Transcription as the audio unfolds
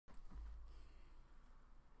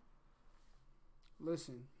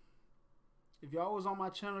Listen, if y'all was on my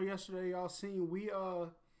channel yesterday, y'all seen we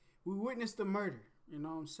witnessed the murder. You know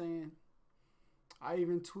what I'm saying? I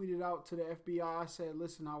even tweeted out to the FBI. I said,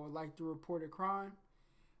 listen, I would like to report a crime.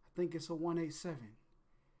 I think it's a 187.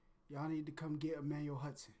 Y'all need to come get Emanuel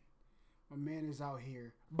Hudson. My man is out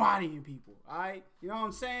here bodying people. All right? You know what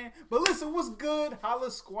I'm saying? But listen, what's good?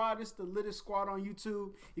 HollaSquad. It's the littest squad on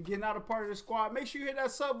YouTube. If you're not a part of the squad, make sure you hit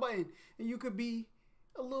that sub button. And you could be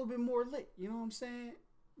a little bit more lit. You know what I'm saying?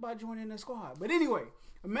 By joining the squad. But anyway,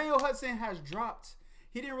 Emanuel Hudson has dropped.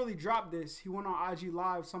 He didn't really drop this. He went on IG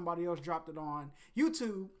Live. Somebody else dropped it on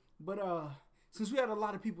YouTube. But since we had a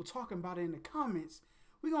lot of people talking about it in the comments,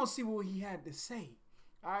 we're going to see what he had to say.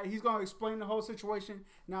 All right, he's going to explain the whole situation.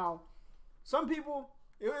 Now, some people,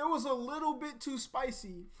 it was a little bit too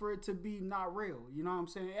spicy for it to be not real. You know what I'm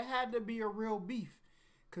saying? It had to be a real beef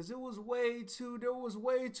because there was way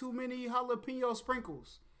too many jalapeno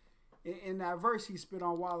sprinkles in that verse he spit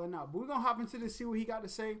on Wildin' Out. But we're going to hop into this, see what he got to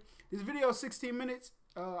say. This video is 16 minutes.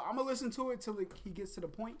 I'm going to listen to it till he gets to the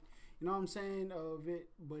point, you know what I'm saying, of it.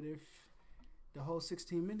 But if the whole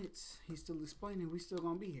 16 minutes he's still explaining, we still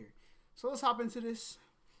going to be here. So let's hop into this.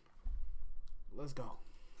 Let's go.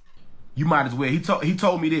 You might as well. He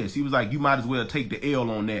told me this. He was like, you might as well take the L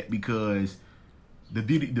on that because the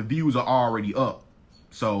views are already up.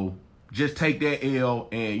 So just take that L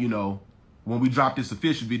and, you know, when we drop this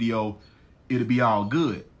official video, it'll be all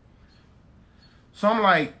good. So I'm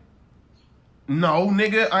like, no,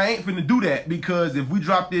 nigga, I ain't finna do that because if we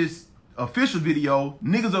drop this official video,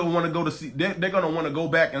 niggas are want to go to see. They're gonna want to go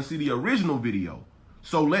back and see the original video.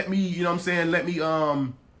 So let me, you know what I'm saying? Let me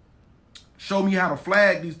show me how to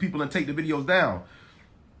flag these people and take the videos down.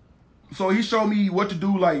 So he showed me what to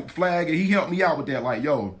do, like flag, and he helped me out with that. Like,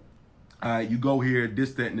 yo, you go here,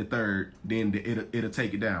 this, that, and the third, then it'll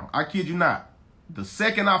take it down. I kid you not. The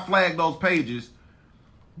second I flagged those pages,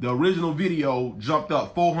 the original video jumped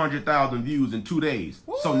up 400,000 views in 2 days.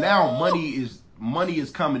 Woo! So now money is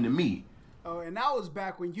coming to me. Oh, and that was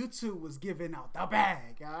back when YouTube was giving out the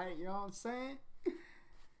bag. All right, you know what I'm saying?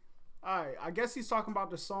 All right, I guess he's talking about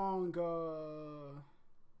the song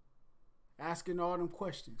Asking All Them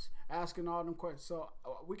Questions. Asking All Them Questions. So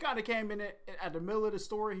we kind of came in at the middle of the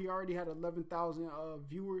story. He already had 11,000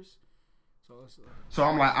 viewers. So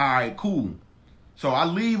I'm like, all right, cool. So I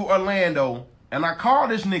leave Orlando and I call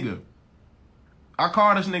this nigga.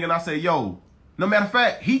 And I say, yo, no matter of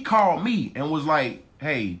fact, he called me and was like,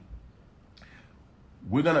 hey,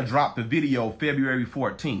 we're going to drop the video February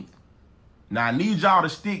 14th. Now I need y'all to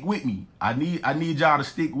stick with me. I need y'all to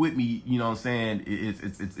stick with me. You know what I'm saying?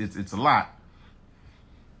 It's a lot.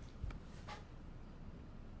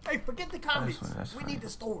 Hey, forget the comments. That's we need the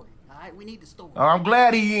story. All right, we need the story. I'm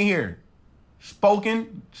glad he in here.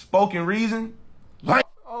 Spoken reason. Like,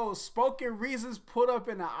 oh, spoken reasons put up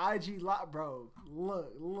in the IG lot, bro.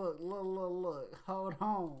 Look. Hold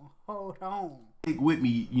on. Stick with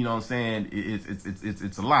me. You know what I'm saying?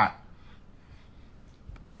 It's a lot.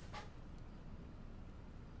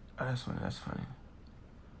 That's funny.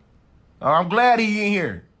 Oh, I'm glad he in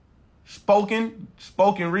here. Spoken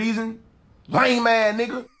reason. Lame man,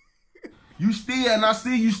 nigga. You still, and I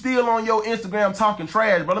see you still on your Instagram talking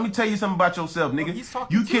trash, but let me tell you something about yourself,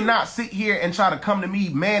 nigga. You cannot sit here and try to come to me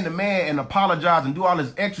man to man and apologize and do all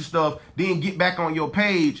this extra stuff, then get back on your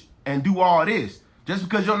page and do all this. Just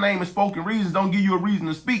because your name is Spoken Reasons don't give you a reason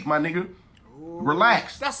to speak, my nigga. Ooh,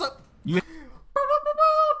 relax. That's a...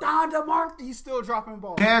 He's still dropping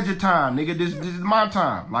balls. Had your time, nigga. This is my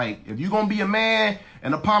time. Like, if you gonna be a man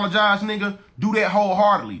and apologize, nigga, do that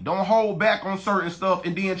wholeheartedly. Don't hold back on certain stuff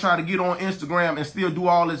and then try to get on Instagram and still do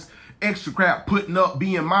all this extra crap, putting up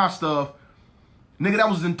BMI stuff. Nigga, that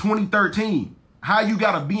was in 2013. How you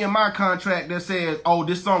got a BMI contract that says, oh,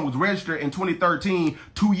 this song was registered in 2013,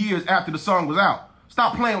 2 years after the song was out?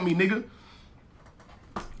 Stop playing with me, nigga.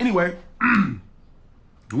 Anyway,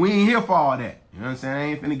 we ain't here for all that. You know what I'm saying? I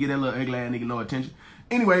ain't finna get that little ugly ass nigga no attention.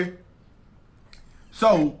 Anyway,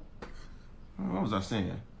 so, what was I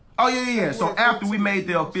saying? Oh, yeah. So after we made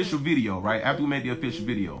the official video, right? After we made the official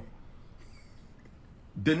video,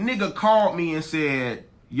 the nigga called me and said,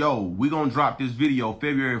 yo, we gonna drop this video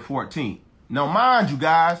February 14th. Now, mind you,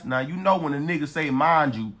 guys, now you know when a nigga say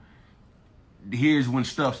mind you, here's when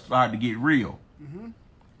stuff started to get real.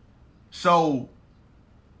 So,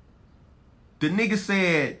 the nigga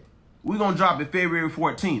said, we're going to drop it February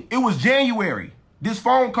 14th. It was January. This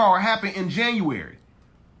phone call happened in January.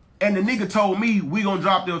 And the nigga told me we're going to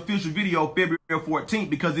drop the official video February 14th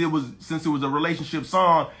because since it was a relationship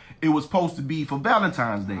song, it was supposed to be for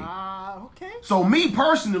Valentine's Day. Okay. So me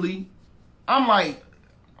personally, I'm like,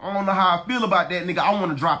 I don't know how I feel about that, nigga. I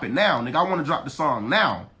want to drop it now, nigga. I want to drop the song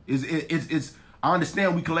now. It's I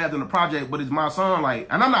understand we collabed on the project, but it's my song, like,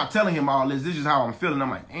 and I'm not telling him all this. This is how I'm feeling. I'm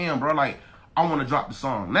like, damn, bro, like, I want to drop the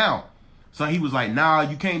song now. So he was like, nah,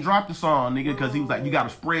 you can't drop the song, nigga, because he was like, you got to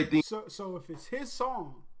spread things. So if it's his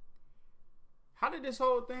song, how did this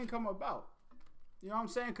whole thing come about? You know what I'm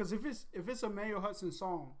saying? Because if it's a Emanuel Hudson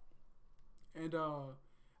song, and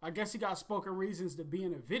I guess he got spoken reasons to be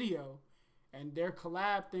in a video, and their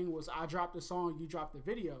collab thing was I dropped the song, you dropped the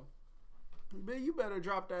video. But you better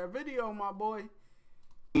drop that video, my boy.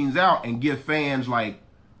 Things out and give fans like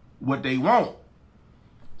what they want.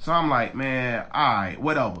 So I'm like, man, all right,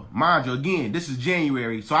 whatever. Mind you, again, this is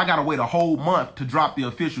January, so I gotta wait a whole month to drop the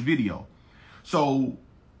official video. So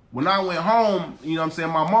when I went home, you know what I'm saying,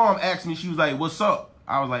 my mom asked me, she was like, what's up?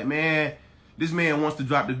 I was like, man, this man wants to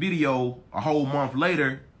drop the video a whole month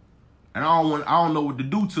later, and I don't know what to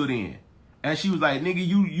do till then. And she was like, nigga,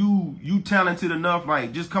 you talented enough,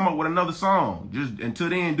 like, just come up with another song. Just until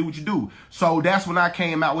then, do what you do. So that's when I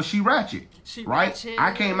came out with She Ratchet. Ratchet.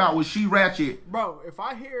 I came out with She Ratchet. Bro, if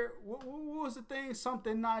I hear, what was the thing?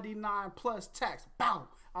 Something 99 plus tax. Bow.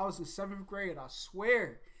 I was in 7th grade, I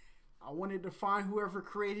swear. I wanted to find whoever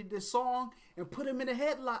created this song and put him in a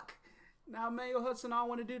headlock. Now, Emanuel Hudson, I don't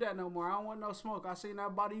want to do that no more. I don't want no smoke. I seen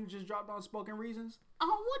that body you just dropped on Spoken Reasons. I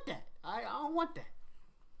don't want that. I don't want that.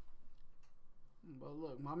 But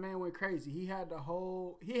look, my man went crazy. He had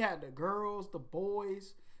the girls, the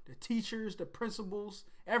boys, the teachers, the principals.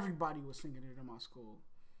 Everybody was singing it in my school.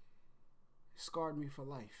 It scarred me for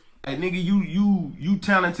life. Hey, nigga, you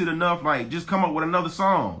talented enough, like, just come up with another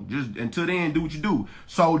song. Just until then, do what you do.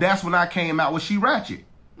 So that's when I came out with She Ratchet,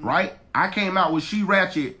 right? I came out with She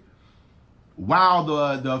Ratchet while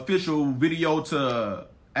the official video to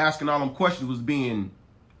Asking All Them Questions was being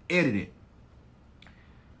edited.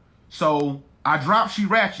 So I dropped She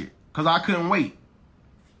Ratchet because I couldn't wait.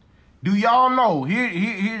 Do y'all know?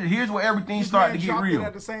 Here's where everything started to get real.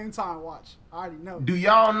 At the same time, watch. I already know. Do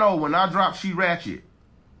y'all know when I dropped She Ratchet,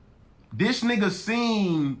 this nigga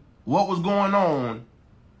seen what was going on,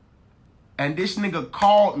 and this nigga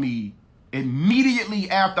called me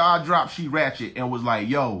immediately after I dropped She Ratchet and was like,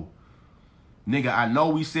 yo, nigga, I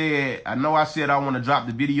know I said I want to drop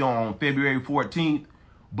the video on February 14th,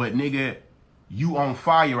 but nigga, you on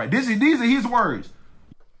fire, right? These are his words.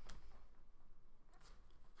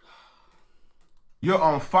 You're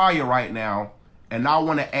on fire right now, and I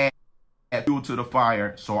want to add fuel to the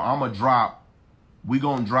fire, so we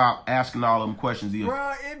gonna drop Asking All Them Questions here.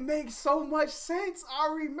 Bro, it makes so much sense.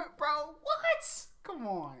 I remember, bro, what? Come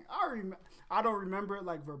on. I don't remember it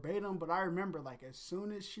like verbatim, but I remember like as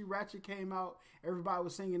soon as She Ratchet came out, everybody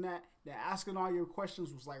was singing that Asking All Your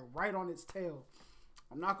Questions was like right on its tail.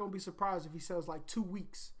 I'm not going to be surprised if he says like 2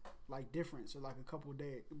 weeks, like difference, or like a couple of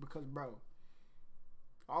days, because bro,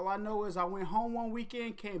 all I know is I went home one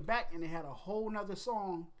weekend, came back, and they had a whole nother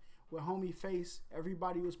song with Homie Face.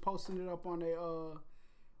 Everybody was posting it up on their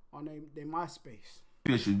MySpace.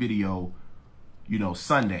 Official video, you know,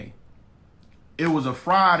 Sunday. It was a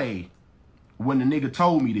Friday when the nigga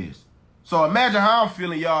told me this. So imagine how I'm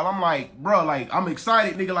feeling, y'all. I'm like, bro, like, I'm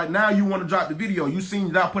excited, nigga. Like, now you want to drop the video. You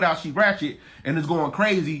seen that I put out She Ratchet, and it's going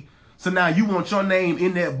crazy. So now you want your name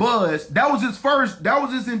in that buzz. That was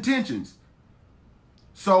his intentions.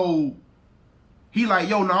 So he like,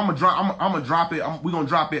 yo, no, I'm gonna drop it. We're gonna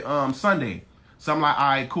drop it Sunday. So I'm like, all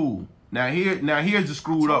right, cool. Now here's the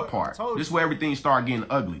screwed up part. This is where everything started getting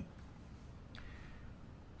ugly.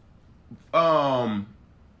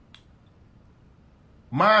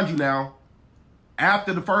 Mind you now,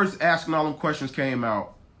 after the first Asking All Them Questions came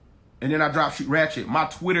out, and then I dropped She Ratchet, my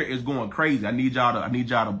Twitter is going crazy. I need y'all to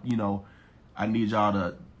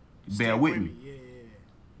bear with me. Yeah.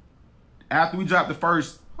 After we dropped the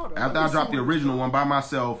first, after I dropped the original one by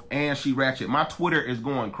myself and She Ratchet, my Twitter is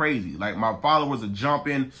going crazy. Like, my followers are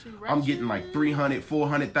jumping. I'm getting like 300,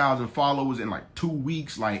 400,000 followers in like 2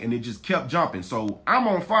 weeks, like, and it just kept jumping. So I'm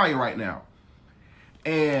on fire right now.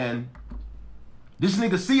 And this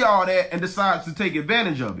nigga see all that and decides to take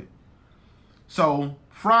advantage of it. So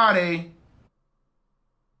Friday,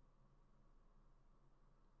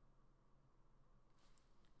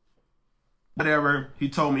 whatever, he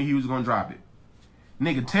told me he was gonna drop it.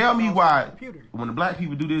 Nigga, tell me why, when the black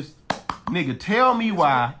people do this, nigga, tell me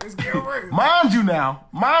why, mind you now,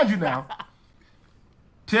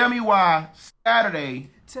 tell me why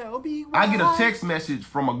Saturday, I get a text message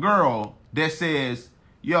from a girl that says,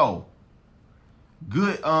 yo,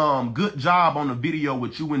 good job on the video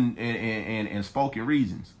with you and Spoken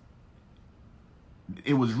Reasons.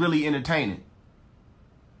 It was really entertaining.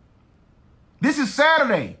 This is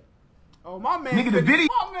Saturday. Oh, my man, Nigga, the video.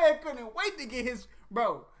 my man couldn't wait to get his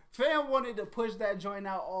bro. Fam wanted to push that joint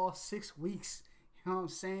out all 6 weeks. You know what I'm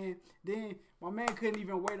saying? Then my man couldn't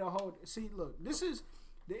even wait a whole. See, look, this is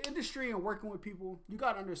the industry and working with people. You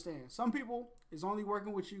gotta understand. Some people is only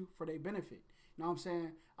working with you for their benefit. You know what I'm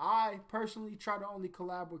saying? I personally try to only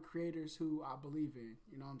collab with creators who I believe in.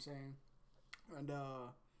 You know what I'm saying? And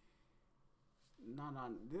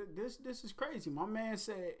this is crazy. My man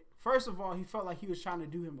said, first of all, he felt like he was trying to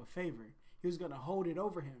do him a favor. He was gonna hold it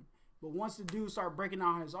over him. But once the dude started breaking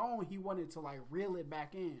out his own, he wanted to like reel it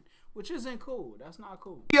back in, which isn't cool. That's not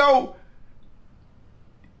cool. Yo,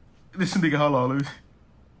 this nigga, hold on, let me.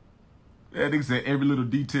 That nigga said every little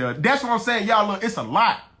detail. That's what I'm saying, y'all. Look, it's a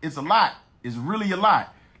lot. It's a lot. It's really a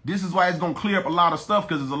lot. This is why it's gonna clear up a lot of stuff,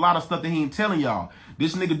 because there's a lot of stuff that he ain't telling y'all.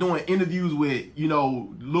 This nigga doing interviews with, you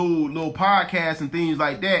know, little podcasts and things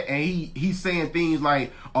like that, and he's saying things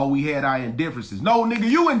like, "Oh, we had our indifferences." No, nigga,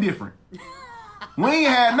 you indifferent. We ain't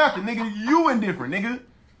had nothing, nigga. You indifferent, nigga.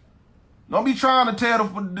 Don't be trying to tell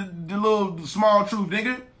the little small truth,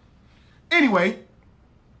 nigga. Anyway,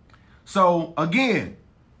 so again,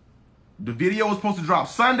 the video was supposed to drop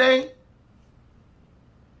Sunday,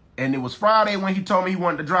 and it was Friday when he told me he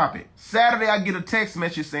wanted to drop it. Saturday, I get a text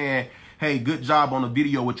message saying, "Hey, good job on the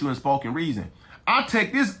video with you and Spoken Reason." I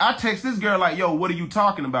text this girl like, "Yo, what are you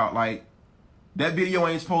talking about? Like, that video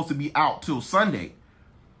ain't supposed to be out till Sunday."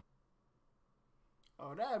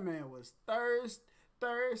 Oh, that man was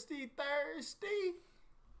thirsty.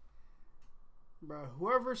 Bro,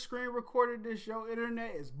 whoever screen recorded this, your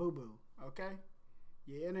internet is boo-boo, okay?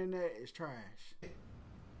 Your internet is trash.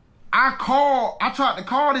 I tried to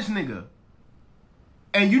call this nigga.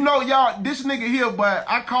 And you know, y'all, this nigga here, but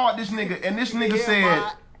I called this nigga, and this nigga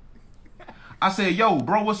said, I said, "Yo,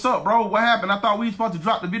 bro, what's up, bro? What happened? I thought we was supposed to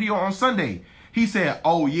drop the video on Sunday." He said,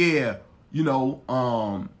 "Oh, yeah, you know,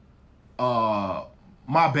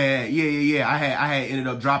 my bad. Yeah. I had ended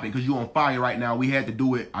up dropping because you on fire right now. We had to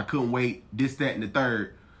do it. I couldn't wait. This, that, and the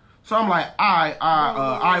third." So I'm like,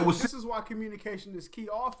 This is why communication is key.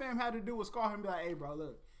 All fam had to do was call him and be like, "Hey, bro,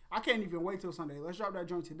 look, I can't even wait till Sunday. Let's drop that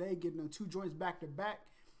joint today, getting them 2 joints back to back."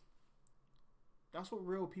 That's what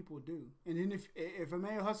real people do. And then if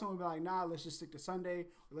Emanuel Hudson would be like, "Nah, let's just stick to Sunday,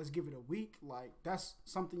 or let's give it a week," like, that's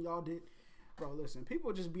something y'all did. Bro, listen,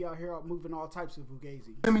 people just be out here moving all types of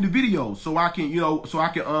fugazi. Send me the video so I can,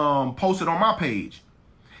 post it on my page.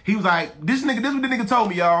 He was like, this is what the nigga told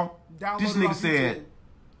me, y'all. This nigga said,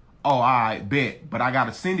 "Oh, I bet, but I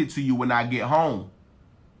gotta send it to you when I get home.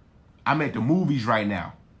 I'm at the movies right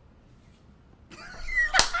now."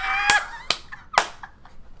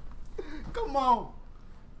 Come on.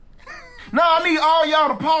 Now I need all y'all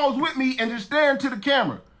to pause with me and just stare into the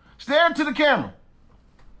camera. Stare into the camera.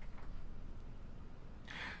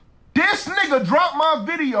 This nigga dropped my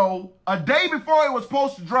video a day before it was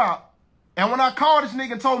supposed to drop. And when I called this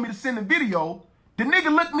nigga and told me to send the video, the nigga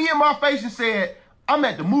looked me in my face and said, "I'm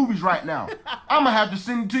at the movies right now. I'm gonna have to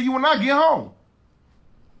send it to you when I get home."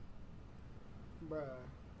 Bruh.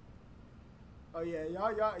 Oh yeah,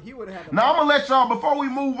 y'all he would have had Now I'm gonna let y'all, before we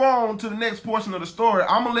move on to the next portion of the story,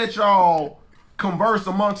 I'm gonna let y'all converse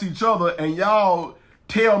amongst each other and y'all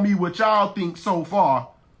tell me what y'all think so far.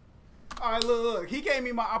 All right, look, he gave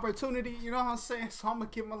me my opportunity, you know what I'm saying? So I'm going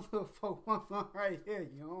to give my little folk one right here,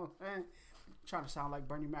 you know what I'm saying? I'm trying to sound like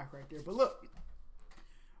Bernie Mac right there. But look,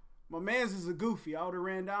 my man's is a goofy. I would have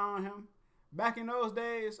ran down on him. Back in those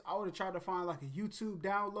days, I would have tried to find like a YouTube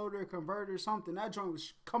downloader, converter, something. That joint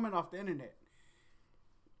was coming off the internet.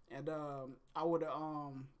 And I would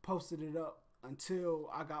have posted it up until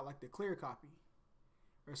I got like the clear copy.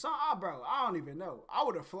 Or something, bro, I don't even know. I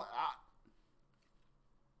would have...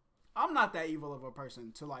 I'm not that evil of a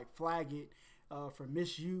person to like flag it for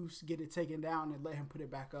misuse, get it taken down, and let him put it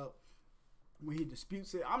back up when he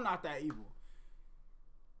disputes it. I'm not that evil.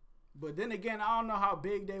 But then again, I don't know how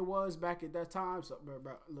big they was back at that time. So, bro,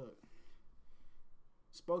 look,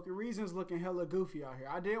 Spoken Reason's looking hella goofy out here.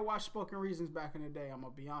 I did watch Spoken Reasons back in the day, I'm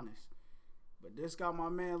gonna be honest. But this got my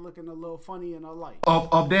man looking a little funny in a light.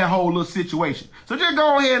 Of that whole little situation. So just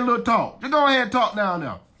go ahead and little talk. Just go ahead and talk down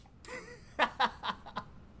now.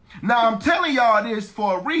 Now, I'm telling y'all this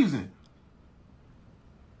for a reason.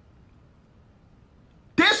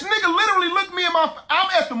 This nigga literally looked me in my...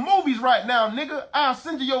 I'm at the movies right now, nigga. I'll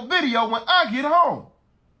send you your video when I get home.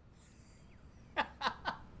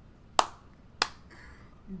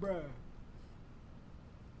 Bruh.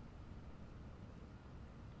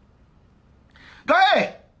 Go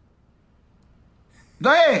ahead.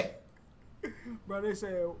 Go ahead. Bro, they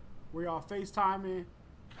said, "We all FaceTiming."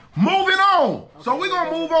 Moving on. Okay, So we're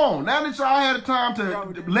going to move on. Now that y'all had the time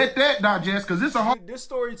to let that digest, because it's a whole... This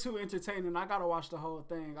story too entertaining. I got to watch the whole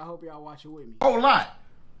thing. I hope y'all watch it with me. Whole lot.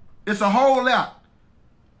 It's a whole lot.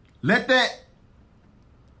 Let that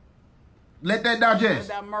digest. Let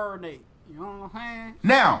that marinate. You know what I'm saying?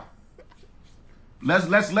 Now, let's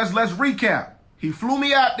recap. He flew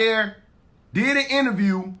me out there, did an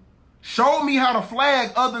interview, showed me how to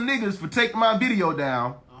flag other niggas for taking my video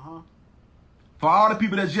down. For all the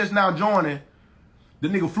people that's just now joining, the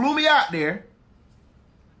nigga flew me out there.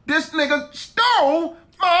 This nigga stole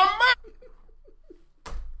my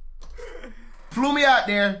money. Flew me out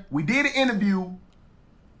there. We did an interview.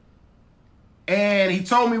 And he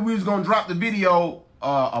told me we was going to drop the video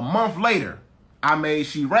a month later. I made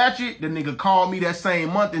She Ratchet. The nigga called me that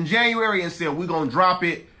same month in January and said we're going to drop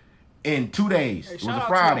it in 2 days. It was a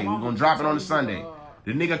Friday. We're going to drop it on a Sunday.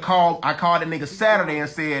 The nigga called, I called the nigga Saturday and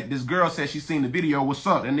said, this girl said she seen the video, what's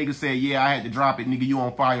up? The nigga said, yeah, I had to drop it, nigga, you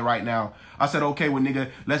on fire right now. I said, okay, well, nigga,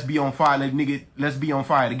 let's be on fire, let's be on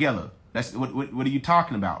fire together. That's what are you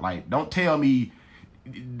talking about? Like, don't tell me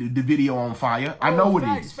the video on fire. I know what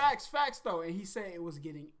it is. Facts, though. And he said it was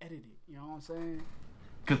getting edited. You know what I'm saying?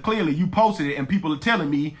 Because clearly you posted it and people are telling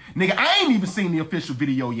me, nigga, I ain't even seen the official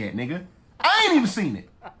video yet, nigga. I ain't even seen it.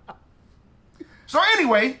 So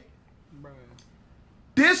anyway...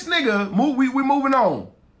 This nigga, we're moving on.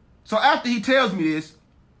 So after he tells me this,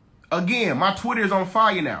 again, my Twitter is on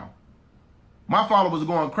fire now. My followers are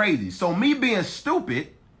going crazy. So me being stupid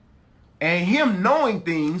and him knowing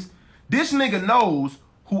things, this nigga knows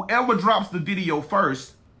whoever drops the video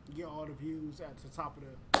first, get all the views at the top of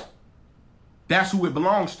the... That's who it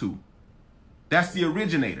belongs to. That's the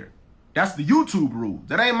originator. That's the YouTube rules.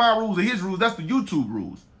 That ain't my rules or his rules. That's the YouTube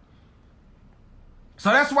rules. So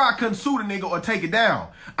that's why I couldn't sue the nigga or take it down.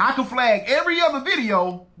 I could flag every other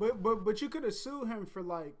video. But you could have sued him for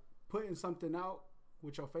like putting something out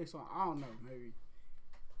with your face on. I don't know, maybe.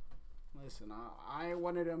 Listen, I ain't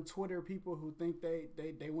one of them Twitter people who think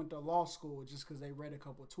they went to law school just because they read a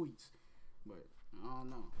couple tweets. But I don't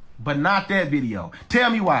know. But not that video. Tell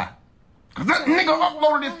me why. Because that nigga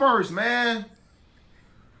uploaded it first, man.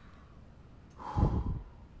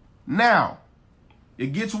 Now,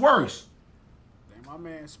 it gets worse. My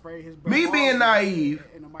man sprayed his me being naive,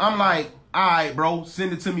 I'm like, all right, bro,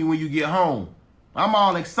 send it to me when you get home. I'm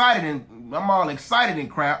all excited and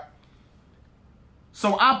crap.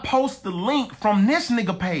 So I post the link from this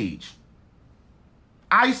nigga page.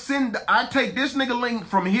 I take this nigga link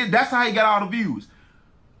from here. That's how he got all the views.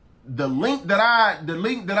 The link that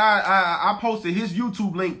I posted his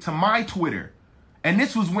YouTube link to my Twitter. And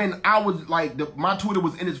this was when I was like, my Twitter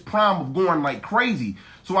was in its prime of going like crazy.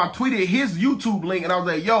 So I tweeted his YouTube link and I was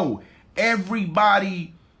like, yo,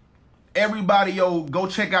 everybody, yo, go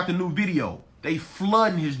check out the new video. They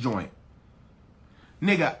flooding his joint.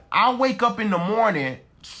 Nigga, I wake up in the morning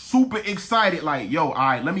super excited like, yo, all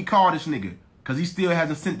right, let me call this nigga. Because he still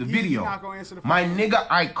hasn't sent the video. Not gonna answer the phone. My nigga,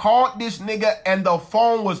 I called this nigga and the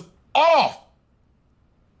phone was off.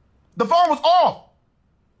 The phone was off.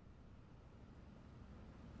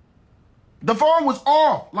 The phone was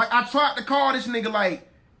off. Like, I tried to call this nigga, like,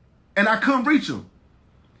 and I couldn't reach him.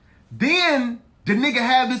 Then, the nigga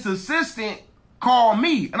had this assistant call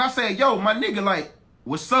me. And I said, yo, my nigga, like,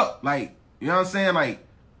 what's up? Like, you know what I'm saying? Like,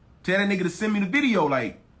 tell that nigga to send me the video.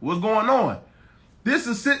 Like, what's going on? This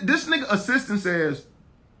nigga assistant says,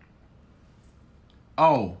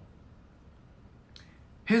 oh,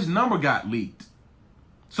 his number got leaked.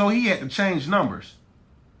 So he had to change numbers.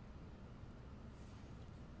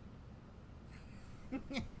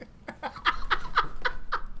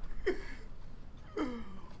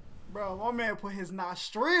 Bro, my man put his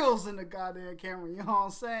nostrils in the goddamn camera. You know what I'm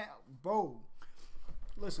saying? Bro,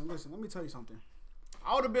 listen. Let me tell you something.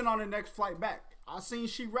 I would have been on the next flight back. I seen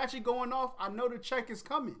She Ratchet going off. I know the check is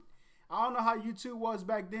coming. I don't know how YouTube was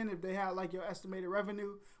back then if they had like your estimated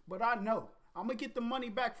revenue, but I know. I'm going to get the money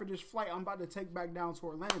back for this flight I'm about to take back down to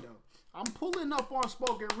Orlando. I'm pulling up on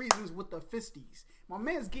Spoken Reasons with the fisties. My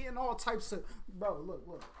man's getting all types of... Bro,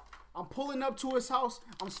 look. I'm pulling up to his house.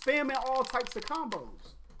 I'm spamming all types of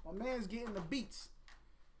combos. My man's getting the beats.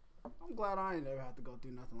 I'm glad I ain't ever have to go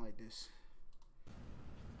through nothing like this.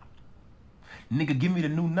 Nigga, give me the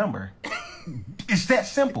new number. It's that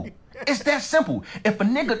simple. It's that simple. If a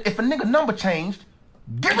nigga number changed,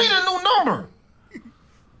 give me the new number.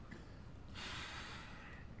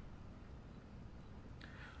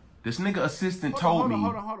 This nigga assistant told me.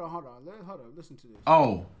 Hold on. Listen to this.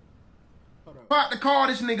 Oh. Hold up. Tried to call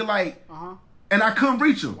this nigga like, and I couldn't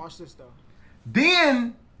reach him. Watch this though.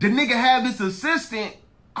 Then the nigga had this assistant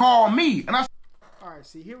call me, and I. All right,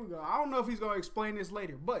 see, here we go. I don't know if he's going to explain this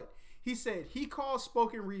later, but he said he called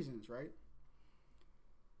Spoken Reasons, right?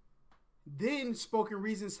 Then Spoken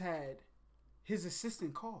Reasons had his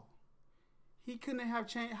assistant call. He couldn't have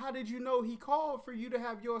changed. How did you know he called for you to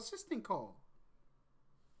have your assistant call?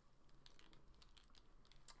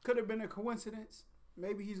 Could have been a coincidence.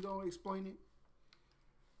 Maybe he's going to explain it.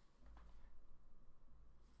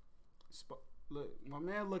 Look, my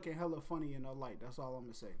man looking hella funny in the light. That's all I'm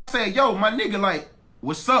going to say. Say, yo, my nigga, like,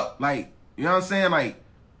 what's up? Like, you know what I'm saying? Like,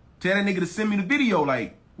 tell that nigga to send me the video.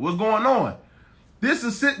 Like, what's going on? This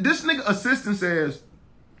nigga assistant says,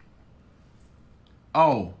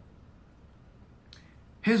 oh,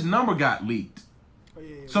 his number got leaked. Oh,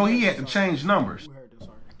 yeah, so he had to change numbers.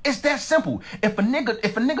 It's that simple. If a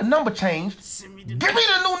nigga number changed, give me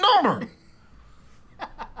the new number.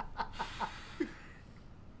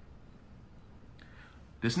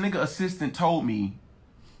 This nigga assistant told me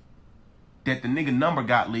that the nigga number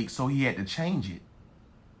got leaked, so he had to change it.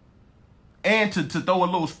 And to throw a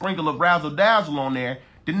little sprinkle of razzle dazzle on there,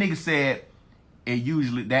 the nigga said it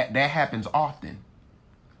usually that happens often.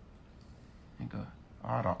 Nigga,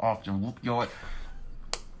 I oughta often whoop your.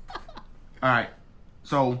 Alright.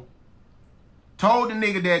 So told the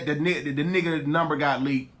nigga that the nigga number got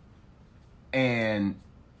leaked and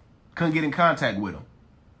couldn't get in contact with him.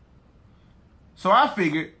 So I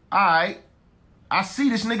figured, alright, I see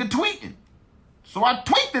this nigga tweeting. So I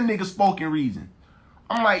tweet the nigga Spoken Reason.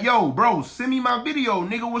 I'm like, yo, bro, send me my video,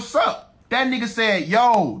 nigga, what's up? That nigga said,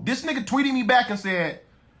 yo, this nigga tweeted me back and said,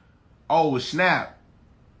 oh, snap.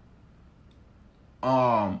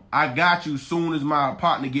 I got you soon as my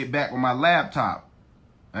partner get back with my laptop.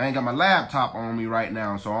 I ain't got my laptop on me right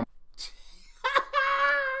now, so I'm...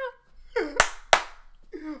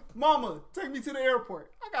 Mama, take me to the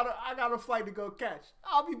airport. I got a flight to go catch.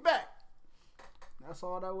 I'll be back. That's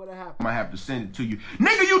all that would have happened. I might have to send it to you.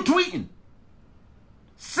 Nigga, you tweeting.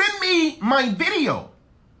 Send me my video.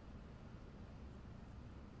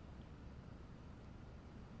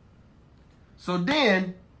 So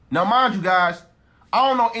then, now mind you guys, I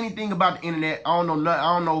don't know anything about the internet. I don't know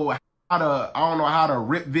nothing. I don't know how to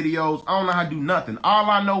rip videos. I don't know how to do nothing. All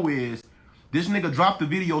I know is this nigga dropped the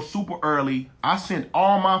video super early. I sent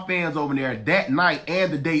all my fans over there that night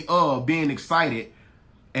and the day of being excited.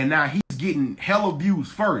 And now he's getting hella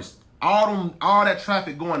views first. All that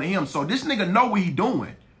traffic going to him. So this nigga know what he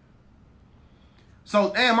doing.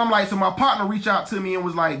 So damn, I'm like, so my partner reached out to me and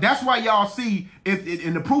was like, that's why y'all see,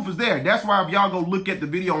 and the proof is there. That's why if y'all go look at the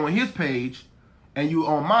video on his page and you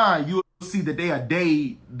on mine, you'll see that they're a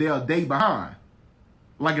day behind.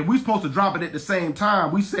 Like if we supposed to drop it at the same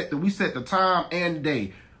time, we set the time and the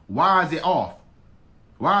day. Why is it off?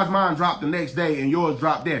 Why is mine dropped the next day and yours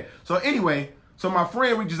dropped there? So anyway, so my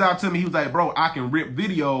friend reaches out to me. He was like, bro, I can rip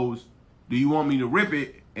videos. Do you want me to rip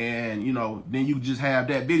it? And, you know, then you just have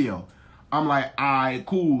that video. I'm like, all right,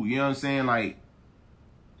 cool. You know what I'm saying? Like,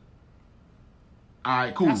 all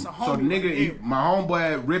right, cool. So the nigga, my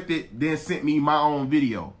homeboy ripped it, then sent me my own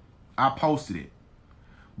video. I posted it.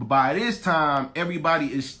 But by this time, everybody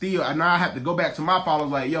is still, and now I have to go back to my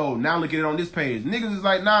followers like, yo, now look at it on this page. Niggas is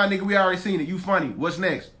like, nah, nigga, we already seen it. You funny. What's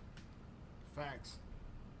next? Facts.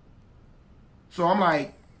 So I'm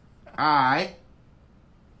like, all right.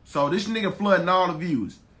 So this nigga flooding all the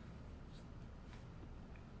views.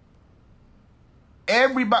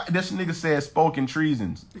 Everybody, this nigga said Spoken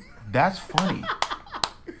Treasons. That's funny.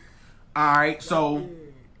 All right, so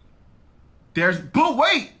but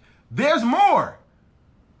wait, there's more.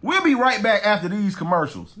 We'll be right back after these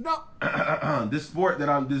commercials. No. This shirt that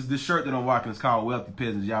I'm rocking is called Wealthy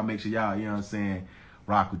Peasants. Y'all make sure y'all, you know what I'm saying,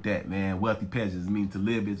 rock with that, man. Wealthy peasants mean to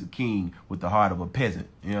live as a king with the heart of a peasant.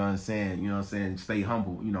 You know what I'm saying? You know what I'm saying? Stay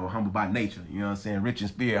humble, you know, humble by nature. You know what I'm saying? Rich in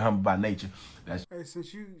spirit, humble by nature. That's hey,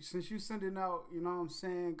 since you sending out, you know what I'm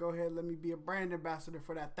saying, go ahead, let me be a brand ambassador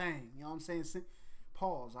for that thing. You know what I'm saying?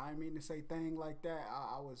 Pause. I didn't mean to say thing like that.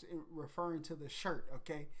 I was referring to the shirt,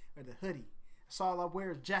 okay? Or the hoodie. That's all I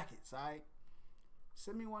wear is jackets, all right?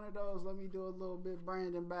 Send me one of those. Let me do a little bit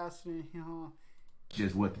brand ambassador, you know.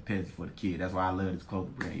 Just what the peasant for the kid. That's why I love this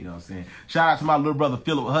clothing brand, you know what I'm saying? Shout out to my little brother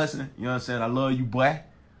Philip Hudson. You know what I'm saying? I love you, boy.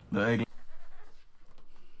 So I'm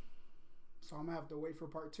going to have to wait for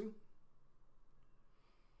part 2.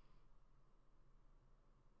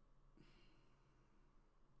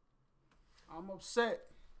 I'm upset.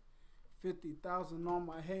 50,000 on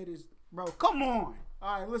my head is, bro, come on.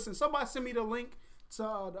 All right, listen, somebody send me the link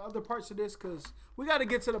to the other parts of this because we got to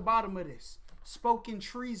get to the bottom of this. Spoken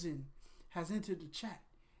Treason has entered the chat.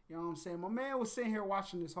 You know what I'm saying? My man was sitting here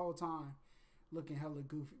watching this whole time looking hella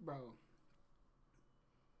goofy, bro.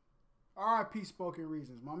 R.I.P. Spoken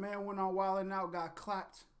Reasons. My man went on Wild 'N Out, got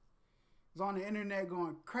clapped. He's on the internet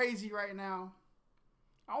going crazy right now.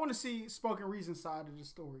 I want to see Spoken Reasons side of the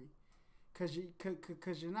story. Cause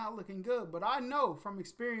you're not looking good. But I know from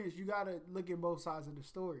experience you gotta look at both sides of the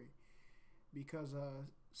story. Because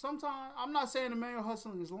sometimes, I'm not saying Emanuel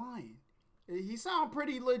Hudson is lying. He sound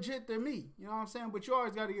pretty legit to me. You know what I'm saying? But you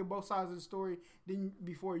always gotta get both sides of the story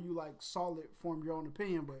before you like solid form your own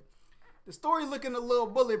opinion. But the story looking a little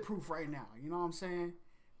bulletproof right now. You know what I'm saying?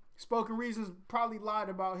 Spoken Reasons probably lied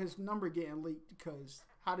about his number getting leaked, because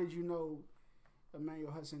how did you know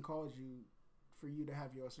Emanuel Hudson called you for you to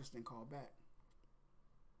have your assistant call back?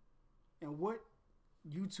 And what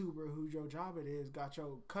YouTuber whose your job it is got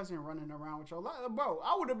your cousin running around with your bro?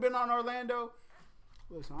 I would have been on Orlando.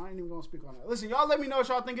 Listen, I ain't even gonna speak on that. Listen, y'all let me know what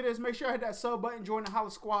y'all think it is. Make sure I hit that sub button, join the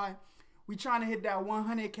HollaSquad. We trying to hit that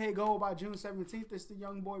 100K goal by June 17th. It's the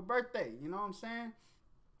young boy birthday. You know what I'm saying?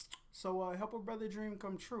 So help a brother dream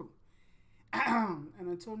come true. And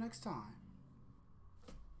until next time,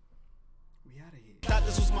 we out of here. Thought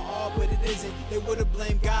this was my all, but it isn't. They would've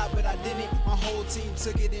blamed God, but I didn't. My whole team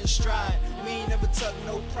took it in stride. We ain't never took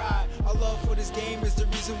no pride. Our love for this game is the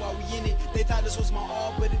reason why we in it. They thought this was my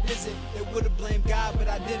all, but it isn't. They would've blamed God, but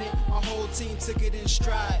I didn't. My whole team took it in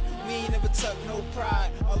stride. We ain't never took no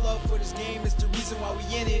pride. Our love for this game is the reason why we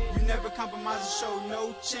in it. You never compromise and show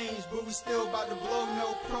no change, but we still about to blow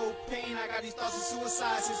no propane. I got these thoughts of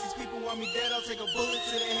suicide. Since these people want me dead, I'll take a bullet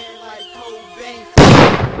to the head like Cobain.